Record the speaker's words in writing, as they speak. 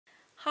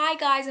Hi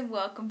guys, and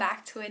welcome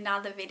back to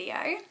another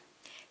video.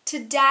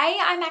 Today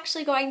I'm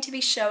actually going to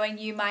be showing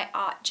you my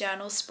art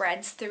journal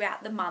spreads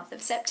throughout the month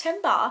of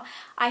September.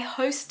 I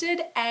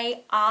hosted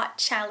a art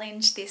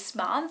challenge this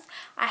month.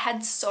 I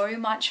had so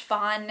much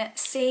fun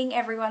seeing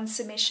everyone's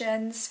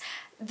submissions.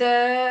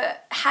 The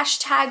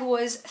hashtag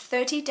was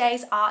 30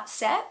 Days Art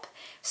Sep,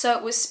 so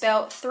it was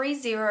spelled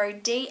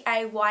 30DAYS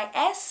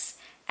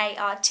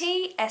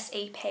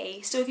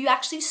ARTSEP. So if you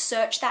actually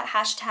search that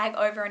hashtag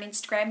over on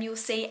Instagram, you'll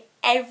see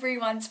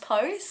everyone's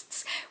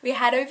posts. We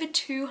had over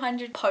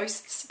 200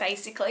 posts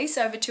basically,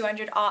 so over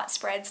 200 art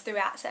spreads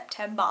throughout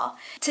September.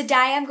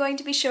 Today I'm going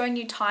to be showing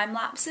you time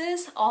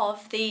lapses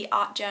of the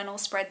art journal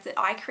spreads that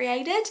I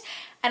created,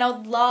 and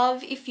I'd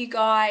love if you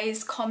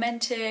guys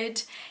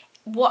commented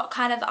what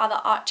kind of other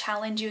art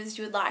challenges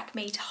you would like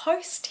me to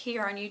host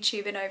here on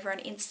YouTube and over on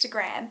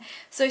Instagram.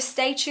 So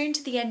stay tuned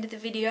to the end of the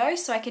video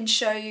so I can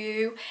show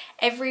you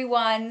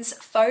everyone's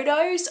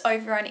photos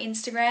over on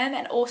Instagram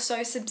and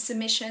also some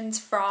submissions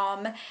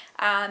from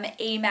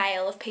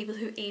email of people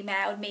who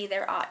emailed me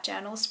their art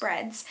journal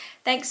spreads.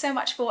 Thanks so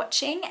much for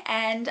watching,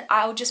 and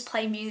I'll just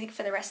play music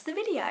for the rest of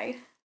the video.